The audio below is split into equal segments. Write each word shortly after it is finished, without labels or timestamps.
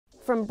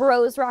From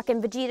bros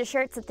rocking Vegeta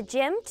shirts at the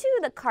gym, to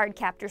the card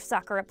captor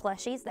Sakura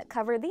plushies that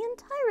cover the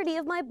entirety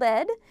of my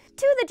bed,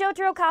 to the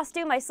Jotaro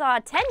costume I saw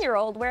a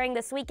 10-year-old wearing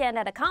this weekend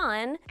at a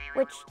con,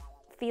 which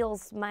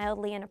feels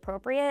mildly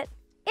inappropriate.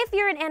 If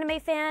you're an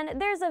anime fan,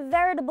 there's a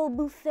veritable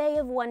buffet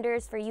of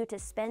wonders for you to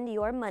spend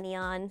your money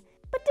on.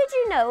 But did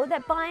you know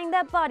that buying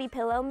that body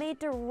pillow may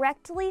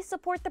directly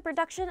support the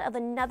production of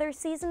another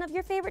season of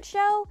your favorite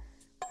show?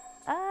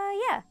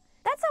 Yeah,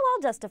 that's how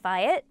I'll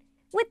justify it.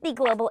 With the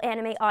global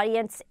anime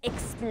audience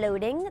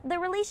exploding, the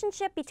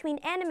relationship between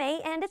anime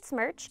and its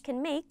merch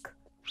can make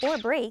or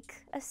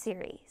break a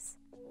series.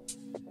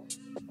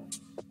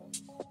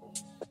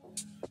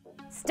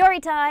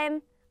 Story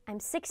time! I'm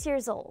 6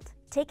 years old,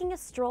 taking a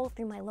stroll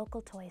through my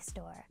local toy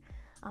store.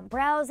 I'm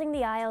browsing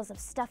the aisles of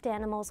stuffed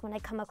animals when I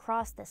come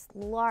across this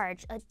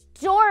large,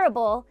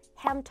 adorable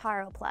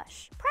Hamtaro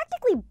plush,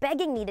 practically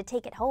begging me to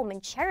take it home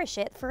and cherish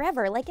it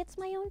forever like it's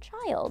my own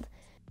child.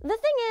 The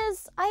thing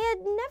is, I had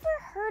never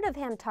heard of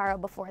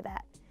Hamtaro before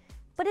that.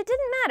 But it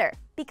didn't matter,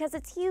 because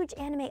its huge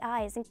anime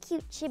eyes and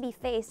cute chibi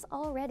face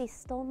already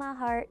stole my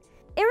heart.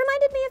 It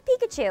reminded me of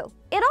Pikachu.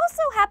 It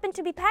also happened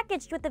to be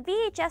packaged with a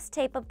VHS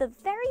tape of the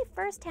very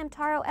first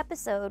Hamtaro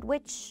episode,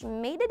 which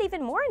made it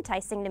even more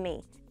enticing to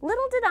me.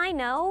 Little did I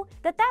know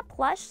that that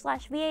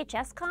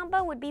plush/VHS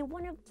combo would be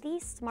one of the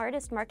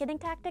smartest marketing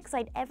tactics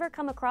I'd ever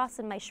come across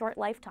in my short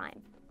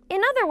lifetime.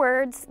 In other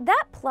words,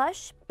 that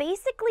plush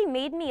basically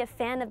made me a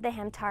fan of the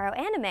Hamtaro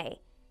anime.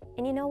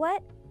 And you know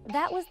what?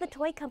 That was the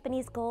toy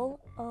company's goal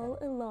all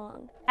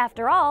along.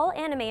 After all,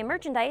 anime and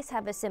merchandise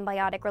have a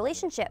symbiotic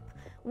relationship,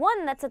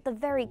 one that's at the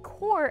very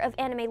core of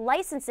anime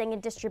licensing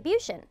and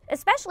distribution,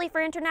 especially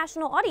for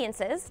international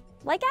audiences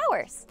like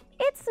ours.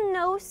 It's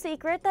no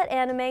secret that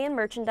anime and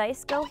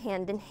merchandise go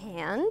hand in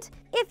hand.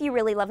 If you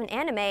really love an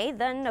anime,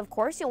 then of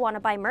course you'll want to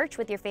buy merch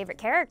with your favorite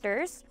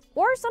characters.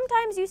 Or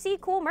sometimes you see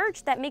cool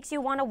merch that makes you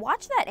want to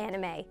watch that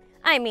anime.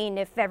 I mean,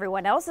 if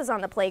everyone else is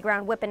on the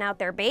playground whipping out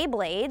their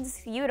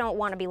Beyblades, you don't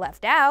want to be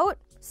left out.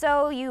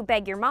 So you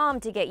beg your mom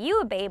to get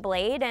you a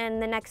Beyblade,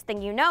 and the next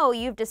thing you know,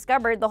 you've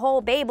discovered the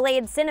whole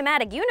Beyblade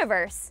cinematic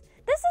universe.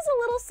 This is a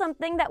little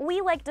something that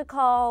we like to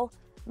call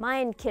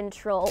mind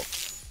control.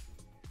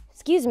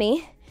 Excuse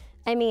me,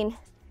 I mean,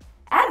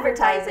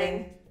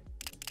 advertising.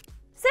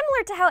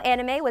 Similar to how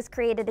anime was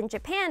created in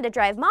Japan to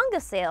drive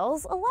manga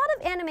sales, a lot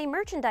of anime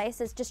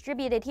merchandise is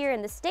distributed here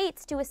in the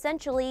States to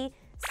essentially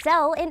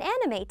sell an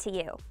anime to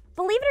you.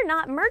 Believe it or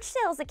not, merch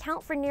sales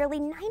account for nearly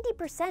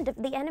 90% of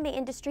the anime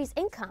industry's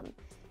income.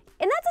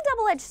 And that's a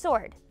double-edged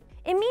sword.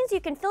 It means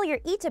you can fill your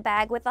Ita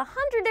bag with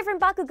 100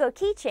 different Bakugo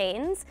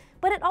keychains,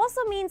 but it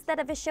also means that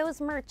if a show's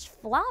merch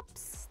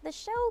flops, the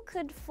show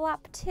could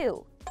flop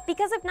too.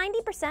 Because if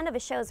 90% of a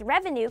show's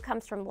revenue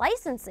comes from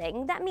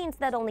licensing, that means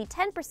that only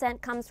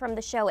 10% comes from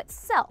the show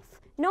itself.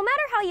 No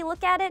matter how you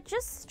look at it,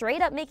 just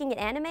straight up making an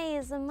anime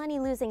is a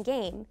money-losing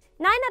game.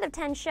 9 out of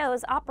 10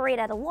 shows operate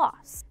at a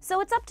loss, so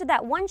it's up to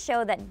that one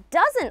show that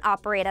doesn't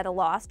operate at a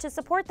loss to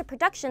support the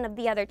production of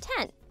the other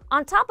 10.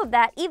 On top of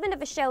that, even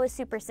if a show is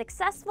super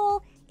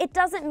successful, it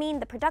doesn't mean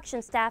the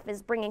production staff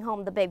is bringing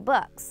home the big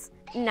bucks.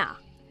 Nah.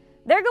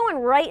 They're going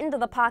right into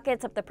the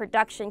pockets of the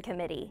production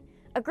committee,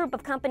 a group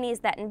of companies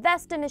that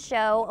invest in a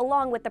show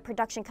along with the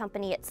production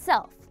company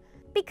itself.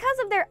 Because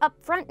of their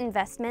upfront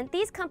investment,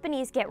 these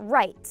companies get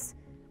rights.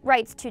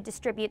 Rights to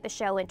distribute the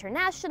show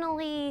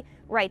internationally,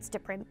 rights to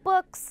print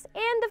books,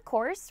 and of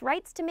course,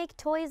 rights to make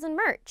toys and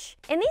merch.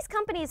 And these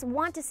companies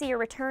want to see a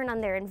return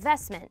on their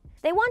investment.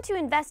 They want to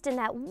invest in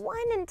that 1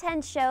 in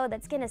 10 show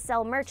that's gonna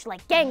sell merch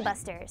like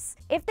gangbusters.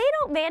 If they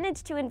don't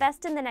manage to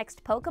invest in the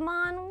next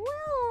Pokemon,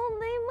 well,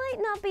 they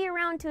might not be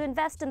around to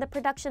invest in the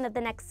production of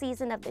the next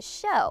season of the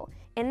show.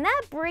 And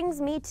that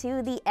brings me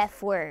to the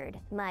F word,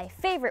 my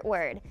favorite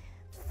word.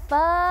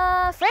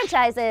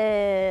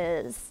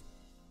 Franchises.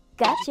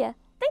 Gotcha.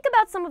 Think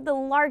about some of the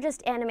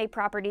largest anime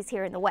properties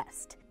here in the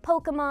West.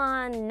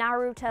 Pokemon,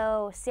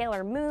 Naruto,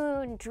 Sailor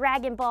Moon,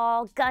 Dragon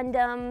Ball,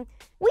 Gundam.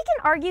 We can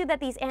argue that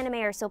these anime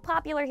are so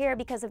popular here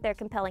because of their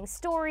compelling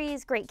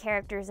stories, great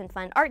characters, and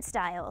fun art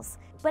styles.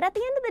 But at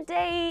the end of the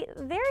day,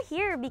 they're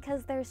here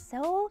because they're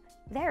so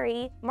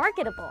very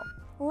marketable.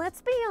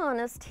 Let's be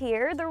honest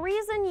here, the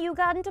reason you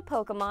got into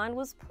Pokemon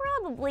was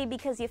probably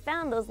because you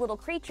found those little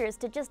creatures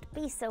to just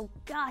be so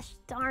gosh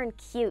darn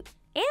cute.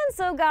 And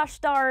so gosh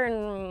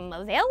darn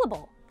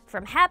available.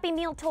 From Happy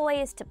Meal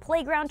toys to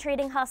playground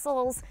trading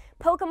hustles,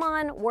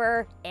 Pokemon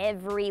were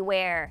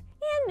everywhere.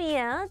 And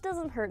yeah, it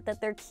doesn't hurt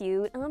that they're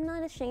cute. I'm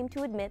not ashamed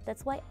to admit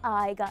that's why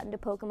I got into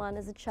Pokemon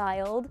as a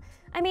child.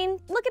 I mean,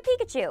 look at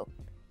Pikachu.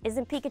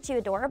 Isn't Pikachu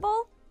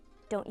adorable?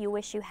 Don't you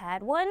wish you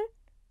had one?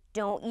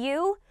 Don't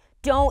you?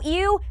 Don't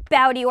you?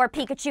 Bow to your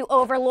Pikachu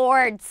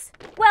overlords!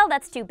 Well,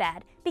 that's too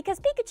bad, because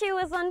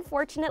Pikachu is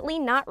unfortunately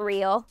not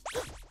real.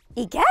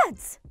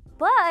 Egads!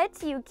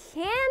 But you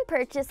can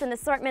purchase an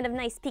assortment of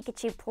nice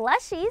Pikachu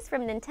plushies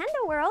from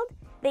Nintendo World.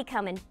 They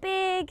come in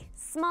big,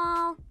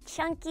 small,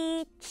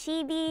 chunky,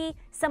 chibi,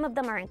 some of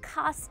them are in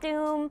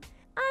costume.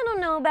 I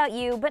don't know about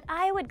you, but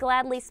I would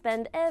gladly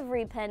spend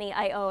every penny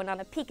I own on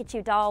a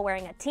Pikachu doll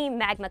wearing a Team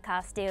Magma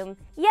costume.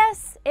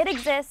 Yes, it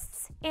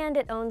exists, and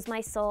it owns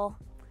my soul.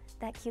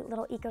 That cute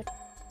little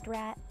Ikotidem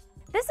rat.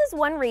 This is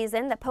one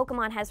reason that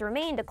Pokemon has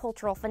remained a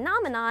cultural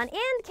phenomenon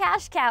and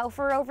cash cow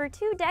for over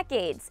 2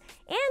 decades,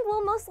 and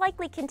will most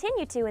likely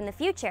continue to in the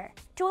future.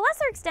 To a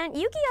lesser extent,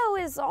 Yu-Gi-Oh!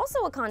 Is also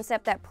a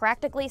concept that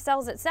practically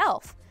sells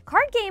itself.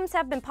 Card games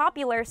have been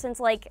popular since,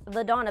 like,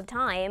 the dawn of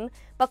time,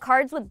 but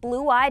cards with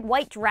blue-eyed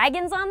white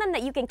dragons on them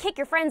that you can kick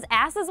your friends'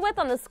 asses with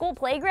on the school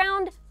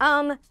playground?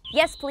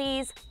 Yes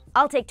please.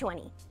 I'll take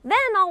 20. Then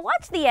I'll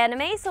watch the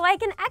anime so I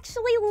can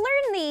actually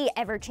learn the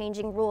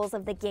ever-changing rules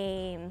of the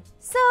game.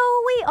 So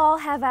we all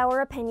have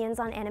our opinions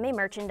on anime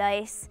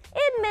merchandise.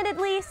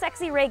 Admittedly,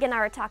 sexy Reagan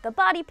Arataka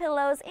body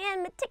pillows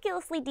and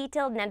meticulously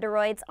detailed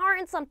Nendoroids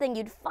aren't something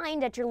you'd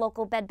find at your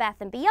local Bed Bath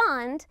 &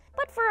 Beyond,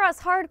 but for us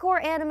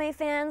hardcore anime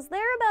fans,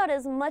 they're about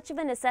as much of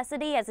a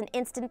necessity as an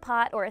Instant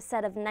Pot or a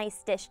set of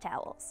nice dish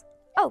towels.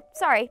 Oh,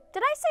 sorry,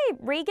 did I say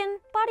Reagan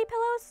body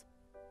pillows?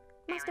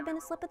 Must have been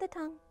a slip of the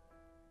tongue.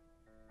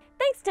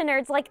 Thanks to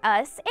nerds like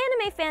us,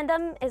 anime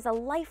fandom is a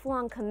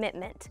lifelong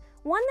commitment,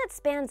 one that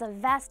spans a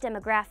vast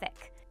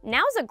demographic.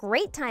 Now's a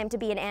great time to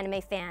be an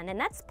anime fan, and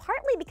that's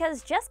partly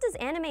because just as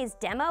anime's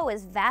demo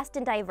is vast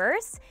and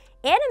diverse,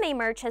 anime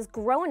merch has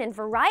grown in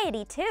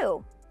variety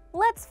too.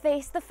 Let's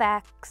face the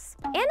facts.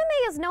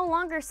 Anime is no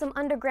longer some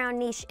underground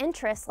niche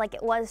interest like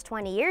it was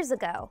 20 years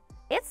ago.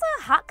 It's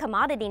a hot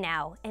commodity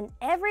now, and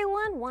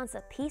everyone wants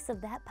a piece of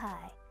that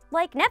pie.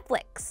 Like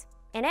Netflix,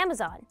 and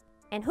Amazon,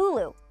 and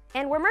Hulu.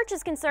 And where merch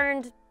is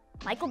concerned,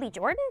 Michael B.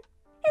 Jordan?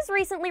 His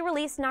recently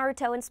released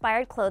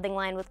Naruto-inspired clothing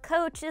line with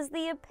Coach is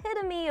the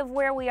epitome of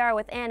where we are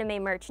with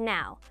anime merch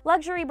now.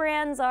 Luxury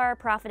brands are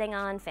profiting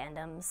on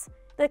fandoms.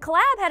 The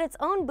collab had its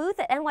own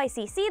booth at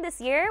NYCC this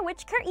year,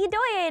 which Kurt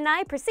Idoye and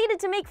I proceeded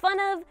to make fun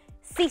of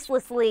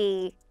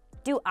ceaselessly.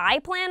 Do I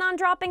plan on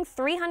dropping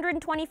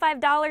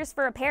 $325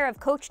 for a pair of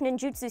Coach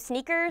Ninjutsu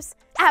sneakers?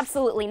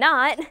 Absolutely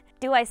not.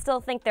 Do I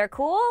still think they're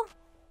cool?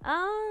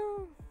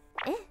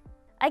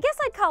 I guess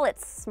I'd call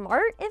it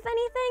smart, if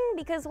anything,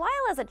 because while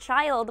as a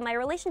child, my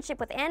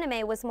relationship with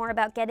anime was more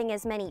about getting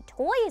as many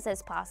toys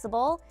as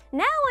possible,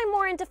 now I'm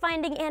more into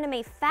finding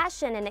anime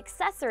fashion and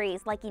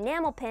accessories like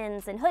enamel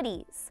pins and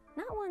hoodies.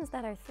 Not ones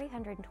that are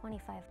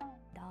 $325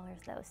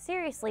 though.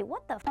 Seriously,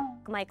 what the f***,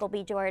 Michael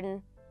B.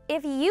 Jordan?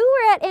 If you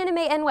were at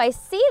Anime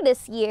NYC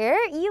this year,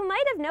 you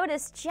might have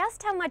noticed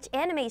just how much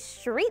anime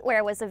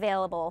streetwear was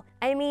available.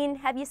 I mean,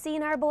 have you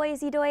seen our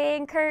boys Idoye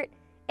and Kurt?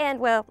 And,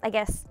 well, I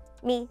guess,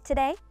 me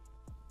today?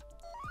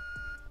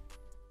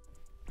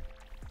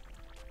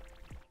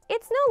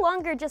 It's no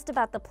longer just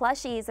about the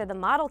plushies or the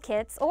model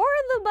kits or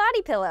the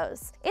body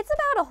pillows. It's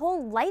about a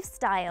whole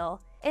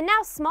lifestyle. And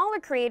now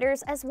smaller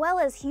creators as well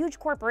as huge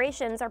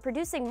corporations are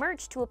producing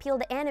merch to appeal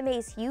to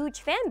anime's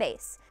huge fan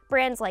base.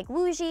 Brands like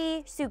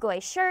Wuji,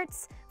 Sugoi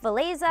Shirts,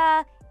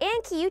 Veleza,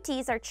 and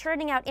Kyutis are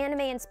churning out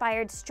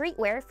anime-inspired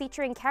streetwear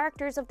featuring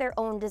characters of their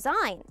own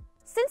design.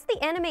 Since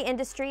the anime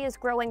industry is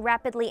growing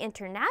rapidly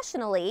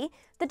internationally,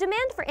 the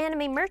demand for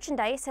anime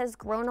merchandise has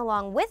grown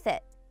along with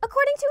it.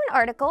 According to an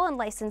article on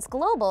License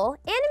Global,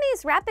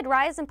 anime's rapid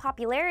rise in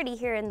popularity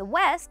here in the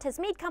West has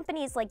made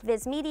companies like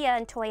Viz Media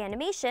and Toei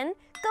Animation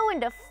go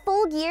into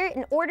full gear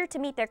in order to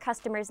meet their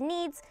customers'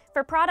 needs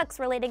for products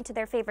relating to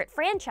their favorite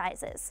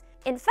franchises.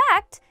 In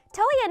fact,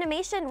 Toei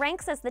Animation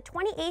ranks as the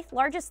 28th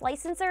largest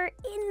licensor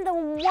in the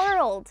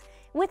world,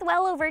 with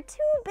well over $2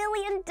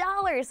 billion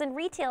in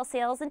retail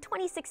sales in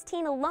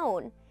 2016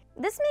 alone.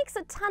 This makes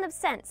a ton of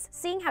sense,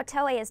 seeing how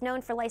Toei is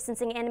known for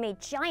licensing anime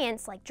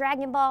giants like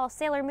Dragon Ball,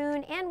 Sailor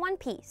Moon, and One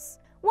Piece.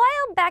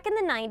 While back in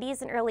the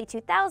 90s and early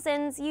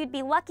 2000s, you'd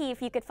be lucky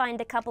if you could find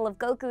a couple of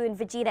Goku and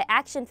Vegeta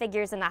action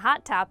figures in a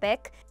Hot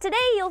Topic, today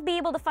you'll be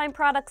able to find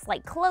products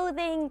like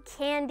clothing,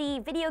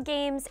 candy, video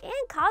games, and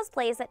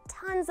cosplays at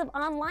tons of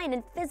online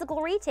and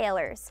physical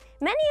retailers,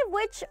 many of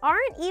which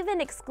aren't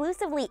even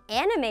exclusively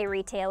anime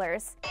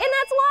retailers. And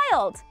that's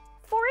wild!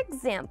 For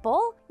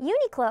example,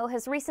 Uniqlo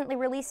has recently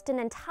released an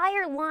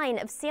entire line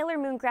of Sailor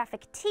Moon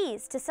graphic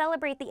tees to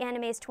celebrate the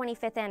anime's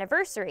 25th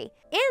anniversary,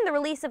 and the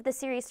release of the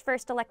series'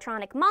 first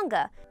electronic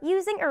manga,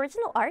 using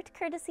original art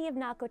courtesy of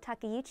Naoko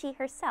Takeuchi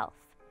herself.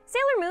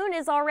 Sailor Moon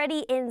is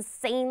already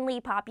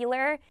insanely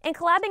popular, and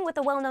collabing with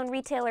a well-known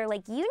retailer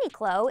like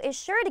Uniqlo is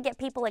sure to get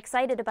people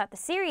excited about the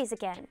series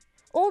again.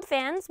 Old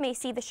fans may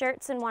see the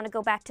shirts and want to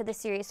go back to the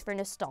series for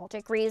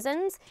nostalgic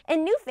reasons,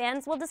 and new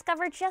fans will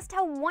discover just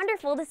how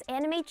wonderful this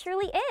anime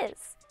truly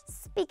is.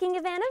 Speaking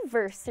of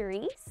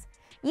anniversaries,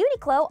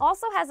 Uniqlo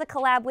also has a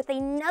collab with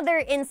another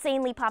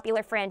insanely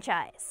popular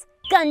franchise,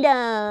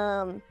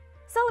 Gundam!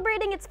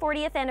 Celebrating its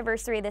 40th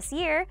anniversary this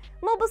year,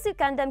 Mobile Suit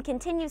Gundam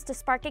continues to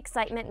spark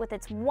excitement with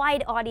its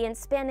wide audience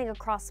spanning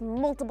across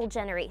multiple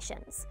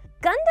generations.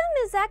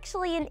 Gundam is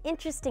actually an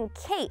interesting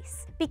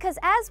case, because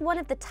as one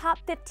of the top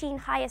 15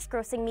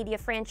 highest-grossing media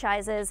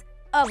franchises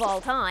of all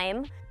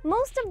time,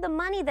 most of the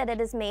money that it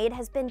has made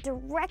has been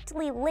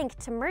directly linked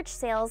to merch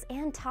sales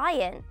and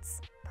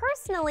tie-ins.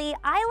 Personally,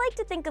 I like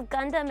to think of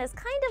Gundam as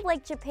kind of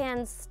like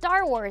Japan's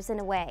Star Wars in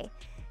a way.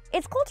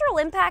 Its cultural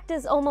impact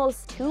is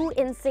almost too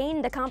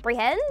insane to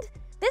comprehend.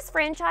 This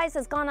franchise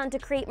has gone on to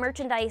create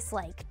merchandise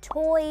like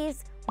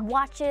toys,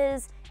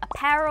 watches,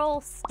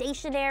 apparel,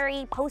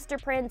 stationery, poster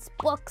prints,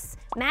 books,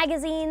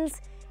 magazines.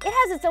 It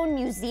has its own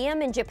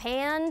museum in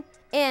Japan.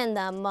 And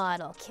the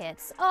model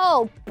kits.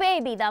 Oh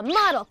baby, the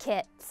model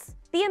kits!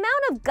 The amount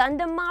of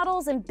Gundam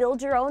models and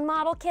build-your-own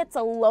model kits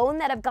alone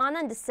that have gone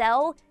on to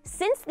sell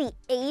since the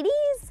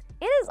 80s?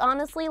 It is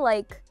honestly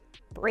like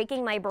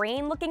breaking my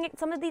brain looking at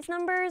some of these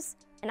numbers,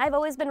 and I've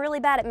always been really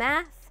bad at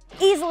math.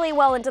 Easily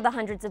well into the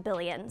hundreds of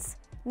billions.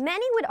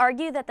 Many would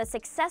argue that the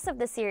success of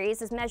the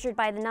series is measured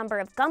by the number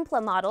of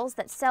Gunpla models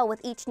that sell with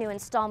each new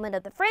installment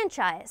of the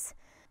franchise.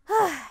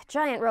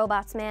 Giant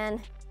robots, man.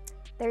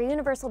 They're a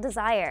universal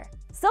desire.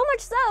 So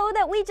much so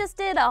that we just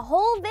did a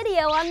whole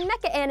video on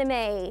mecha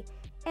anime.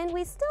 And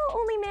we still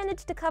only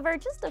managed to cover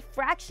just a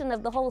fraction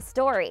of the whole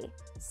story.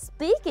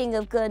 Speaking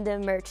of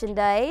Gundam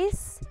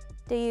merchandise,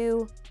 do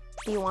you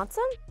want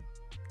some?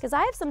 Because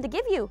I have some to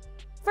give you,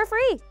 for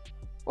free.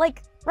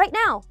 Like, right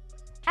now.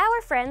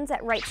 Our friends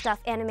at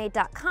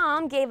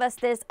WriteStuffAnime.com gave us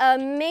this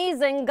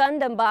amazing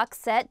Gundam box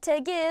set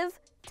to give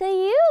to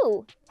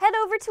you. Head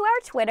over to our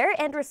Twitter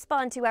and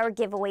respond to our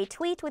giveaway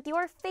tweet with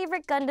your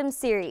favorite Gundam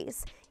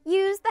series.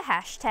 Use the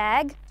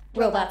hashtag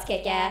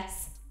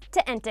 #RobotsKickAss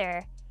to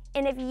enter.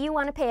 And if you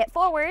want to pay it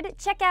forward,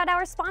 check out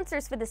our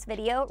sponsors for this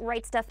video,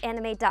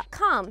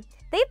 WriteStuffAnime.com.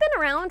 They've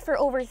been around for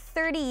over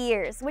 30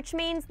 years, which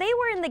means they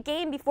were in the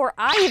game before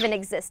I even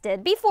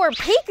existed, before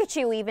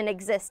Pikachu even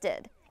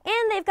existed.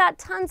 And they've got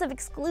tons of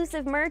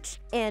exclusive merch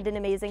and an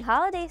amazing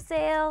holiday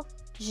sale.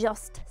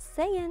 Just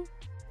saying.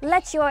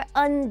 Let your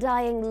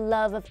undying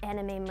love of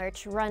anime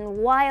merch run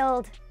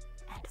wild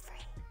and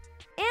free.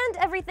 And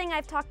everything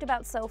I've talked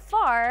about so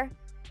far,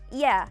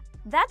 yeah,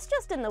 that's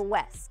just in the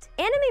West.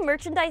 Anime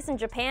merchandise in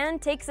Japan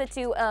takes it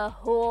to a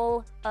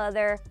whole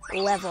other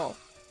level.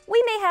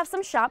 We may have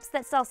some shops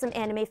that sell some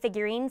anime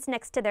figurines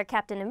next to their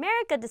Captain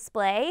America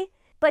display,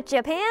 but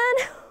Japan,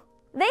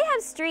 they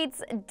have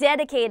streets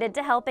dedicated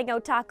to helping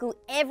otaku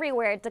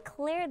everywhere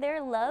declare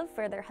their love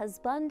for their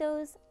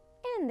husbandos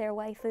and their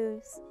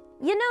waifus.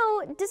 You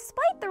know,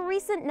 despite the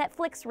recent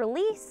Netflix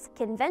release,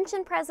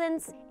 convention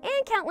presence,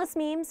 and countless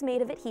memes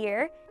made of it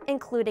here,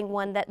 including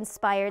one that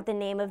inspired the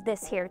name of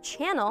this here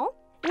channel,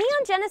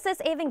 Neon Genesis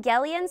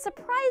Evangelion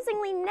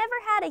surprisingly never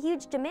had a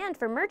huge demand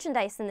for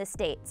merchandise in the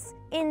States.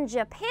 In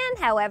Japan,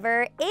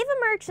 however, Eva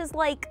merch is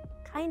like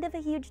kind of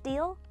a huge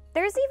deal.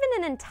 There's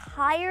even an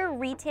entire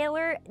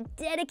retailer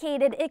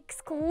dedicated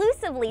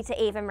exclusively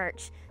to Eva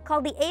merch,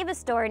 called the Eva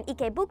Store in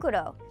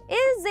Ikebukuro.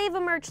 Is Eva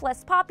merch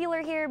less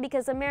popular here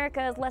because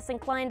America is less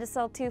inclined to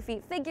sell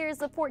 2-feet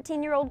figures of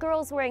 14-year-old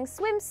girls wearing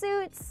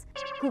swimsuits?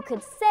 Who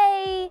could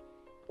say?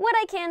 What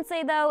I can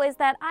say though is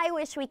that I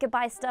wish we could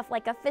buy stuff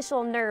like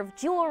official Nerve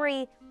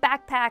jewelry,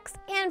 backpacks,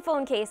 and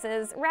phone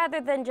cases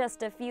rather than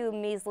just a few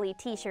measly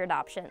t-shirt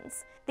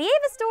options. The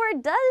Eva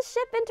Store does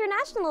ship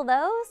international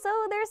though, so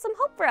there's some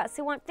hope for us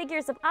who want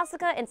figures of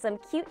Asuka and some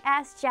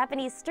cute-ass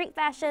Japanese street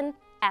fashion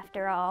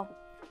after all.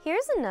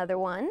 Here's another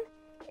one.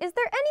 Is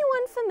there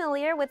anyone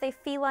familiar with a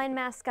feline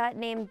mascot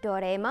named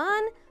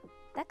Doraemon?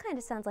 That kind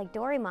of sounds like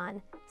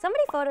Doraemon.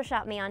 Somebody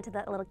Photoshop me onto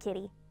that little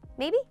kitty.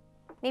 Maybe?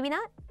 Maybe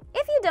not?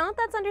 If you don't,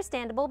 that's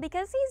understandable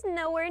because he's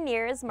nowhere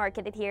near as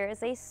marketed here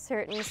as a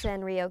certain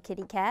Sanrio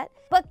kitty cat.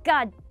 But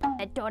god,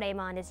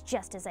 Doraemon is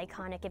just as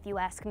iconic if you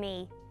ask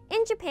me.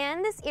 In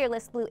Japan, this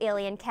earless blue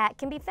alien cat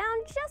can be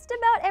found just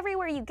about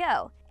everywhere you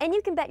go, and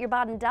you can bet your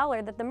bottom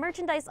dollar that the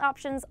merchandise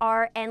options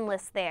are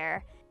endless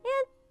there.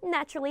 And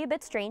naturally a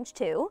bit strange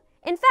too.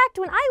 In fact,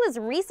 when I was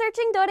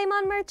researching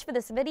Doraemon merch for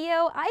this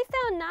video, I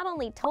found not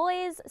only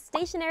toys,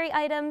 stationery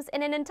items,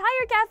 and an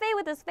entire cafe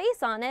with his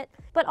face on it,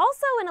 but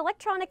also an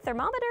electronic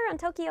thermometer on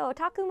Tokyo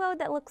Otaku Mode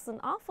that looks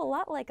an awful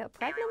lot like a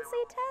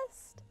pregnancy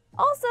test.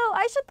 Also,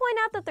 I should point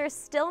out that they're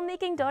still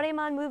making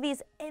Doraemon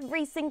movies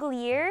every single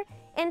year,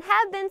 and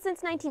have been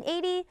since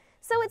 1980,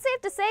 so it's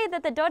safe to say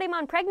that the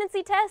Doraemon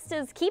pregnancy test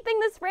is keeping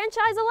this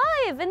franchise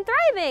alive and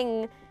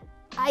thriving,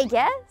 I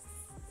guess.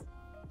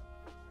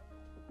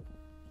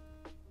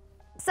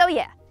 So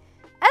yeah,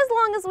 as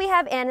long as we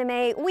have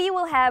anime, we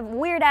will have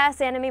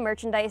weird-ass anime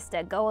merchandise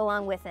to go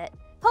along with it.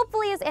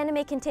 Hopefully, as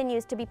anime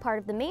continues to be part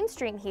of the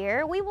mainstream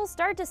here, we will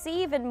start to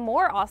see even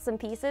more awesome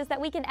pieces that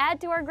we can add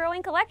to our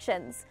growing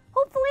collections.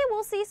 Hopefully,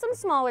 we'll see some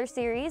smaller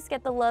series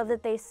get the love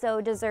that they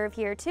so deserve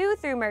here too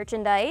through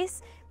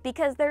merchandise,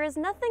 because there is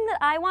nothing that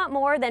I want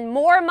more than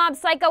more Mob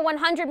Psycho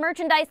 100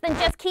 merchandise than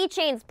just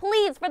keychains.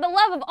 Please, for the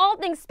love of all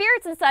things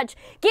spirits and such,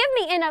 give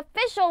me an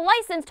official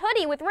licensed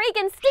hoodie with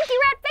Reagan's stinky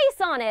rat face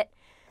on it.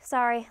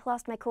 Sorry,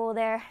 lost my cool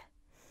there.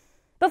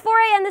 Before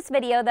I end this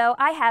video though,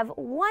 I have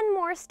one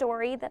more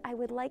story that I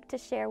would like to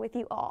share with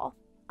you all.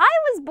 I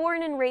was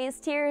born and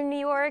raised here in New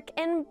York,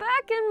 and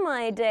back in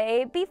my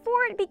day,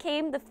 before it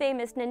became the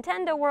famous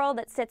Nintendo World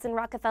that sits in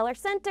Rockefeller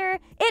Center,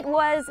 it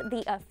was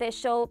the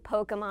official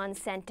Pokemon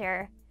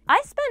Center.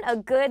 I spent a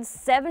good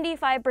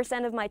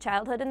 75% of my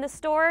childhood in this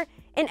store,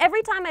 and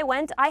every time I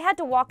went, I had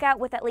to walk out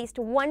with at least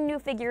one new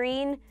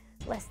figurine,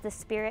 lest the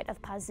spirit of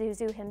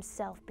Pazuzu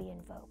himself be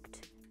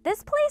invoked.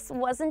 This place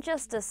wasn't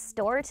just a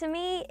store to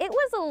me, it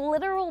was a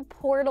literal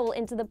portal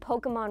into the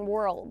Pokemon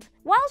world.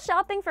 While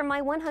shopping for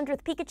my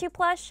 100th Pikachu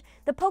plush,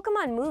 the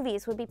Pokemon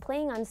movies would be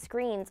playing on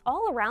screens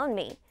all around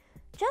me.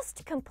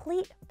 Just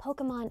complete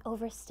Pokemon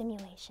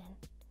overstimulation.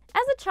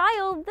 As a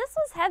child, this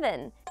was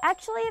heaven.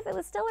 Actually, if it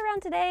was still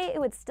around today, it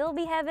would still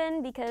be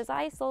heaven because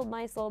I sold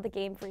my soul to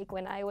Game Freak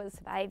when I was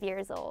 5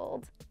 years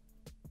old.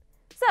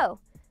 So,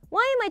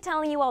 why am I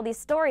telling you all these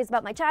stories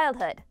about my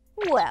childhood?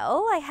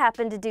 Well, I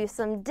happened to do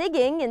some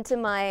digging into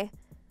my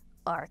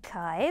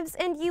archives,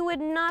 and you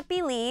would not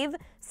believe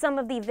some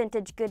of the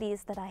vintage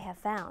goodies that I have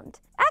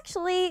found.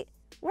 Actually,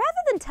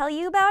 rather than tell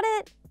you about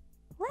it,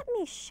 let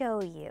me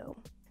show you.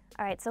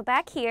 All right, so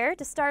back here,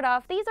 to start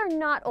off, these are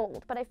not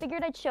old, but I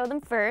figured I'd show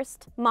them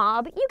first.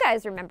 Mob, you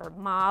guys remember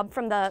Mob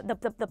from the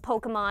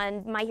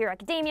Pokemon My Hero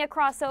Academia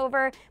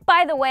crossover.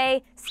 By the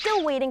way,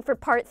 still waiting for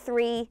part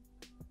 3.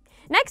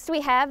 Next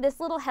we have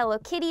this little Hello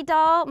Kitty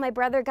doll. My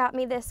brother got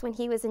me this when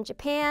he was in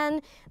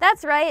Japan.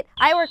 That's right,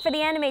 I work for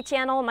the anime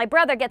channel. My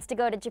brother gets to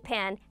go to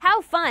Japan.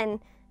 How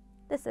fun!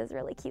 This is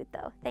really cute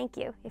though. Thank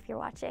you if you're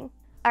watching.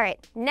 All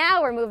right,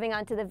 now we're moving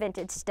on to the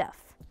vintage stuff.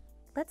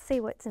 Let's see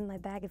what's in my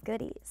bag of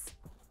goodies.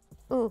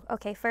 Ooh,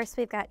 okay, first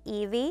we've got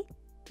Eevee.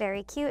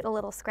 Very cute, a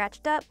little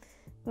scratched up.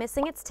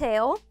 Missing its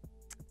tail.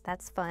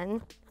 That's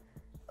fun.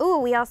 Ooh,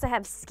 we also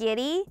have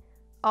Skitty.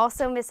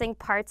 Also missing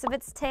parts of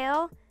its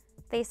tail.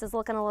 Face is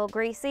looking a little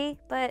greasy,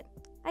 but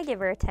I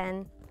give her a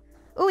 10.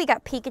 Ooh, we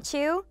got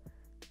Pikachu.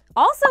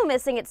 Also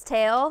missing its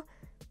tail.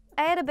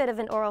 I had a bit of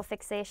an oral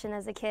fixation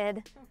as a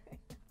kid.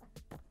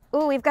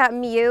 Ooh, we've got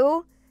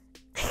Mew.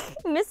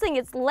 Missing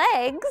its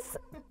legs.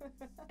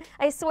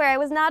 I swear, I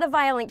was not a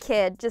violent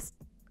kid, just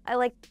I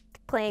like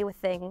playing with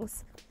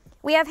things.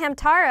 We have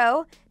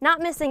Hamtaro, not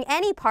missing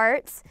any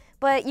parts,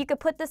 but you could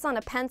put this on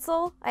a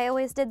pencil. I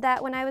always did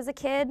that when I was a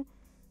kid.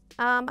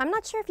 I'm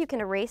not sure if you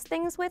can erase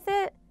things with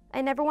it. I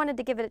never wanted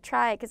to give it a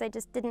try because I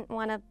just didn't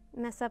want to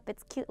mess up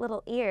its cute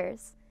little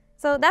ears.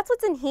 So that's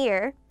what's in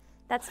here.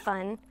 That's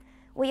fun.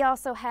 We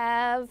also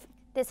have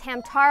this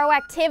Hamtaro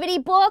activity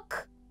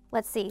book.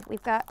 Let's see,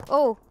 we've got,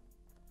 oh,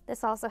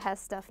 this also has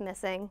stuff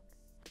missing.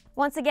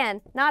 Once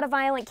again, not a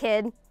violent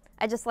kid.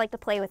 I just like to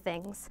play with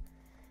things.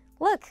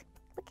 Look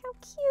how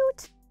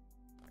cute.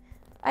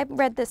 I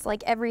read this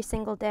like every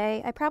single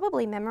day. I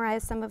probably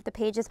memorized some of the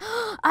pages.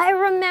 I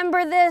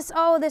remember this.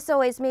 Oh, this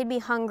always made me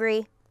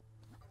hungry.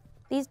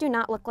 These do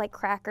not look like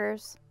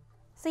crackers.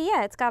 So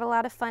yeah, it's got a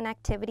lot of fun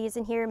activities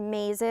in here,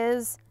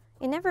 mazes.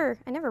 I never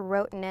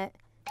wrote in it.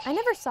 I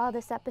never saw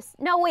this episode.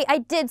 No, wait, I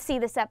did see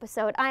this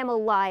episode. I am a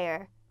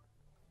liar.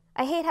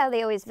 I hate how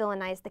they always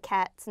villainize the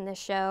cats in this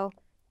show.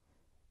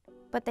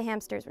 But the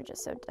hamsters were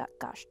just so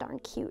gosh darn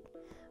cute.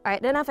 All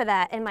right, enough of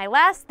that. And my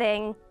last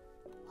thing,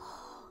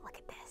 oh, look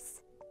at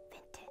this,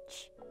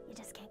 vintage. You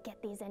just can't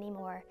get these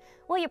anymore.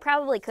 Well, you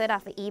probably could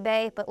off of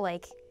eBay, but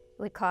like, it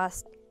would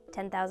cost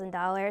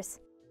 $10,000.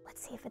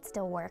 Let's see if it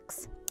still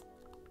works.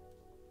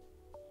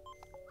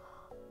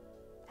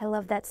 I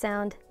love that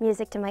sound.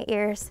 Music to my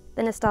ears.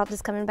 The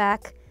nostalgia's coming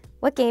back.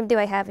 What game do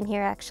I have in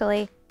here,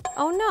 actually?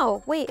 Oh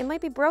no, wait, it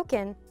might be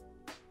broken.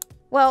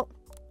 Well,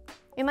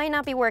 it might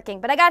not be working,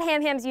 but I got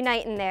Ham Hams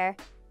Unite in there.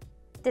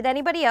 Did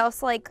anybody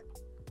else, like,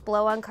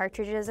 blow on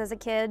cartridges as a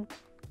kid?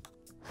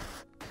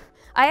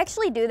 I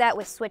actually do that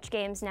with Switch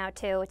games now,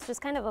 too. It's just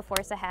kind of a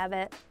force of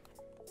habit.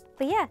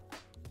 But yeah,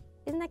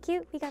 isn't that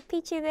cute? We got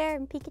Pichu there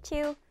and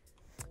Pikachu.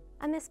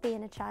 I miss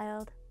being a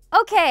child.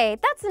 Okay,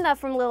 that's enough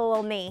from little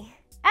old me.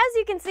 As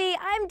you can see,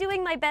 I'm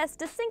doing my best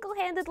to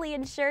single-handedly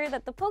ensure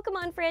that the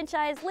Pokemon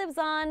franchise lives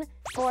on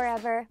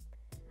forever.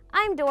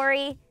 I'm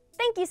Dorrie.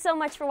 Thank you so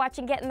much for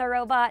watching Getting the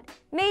Robot,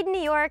 made in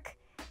New York,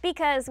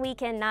 because we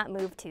cannot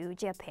move to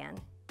Japan.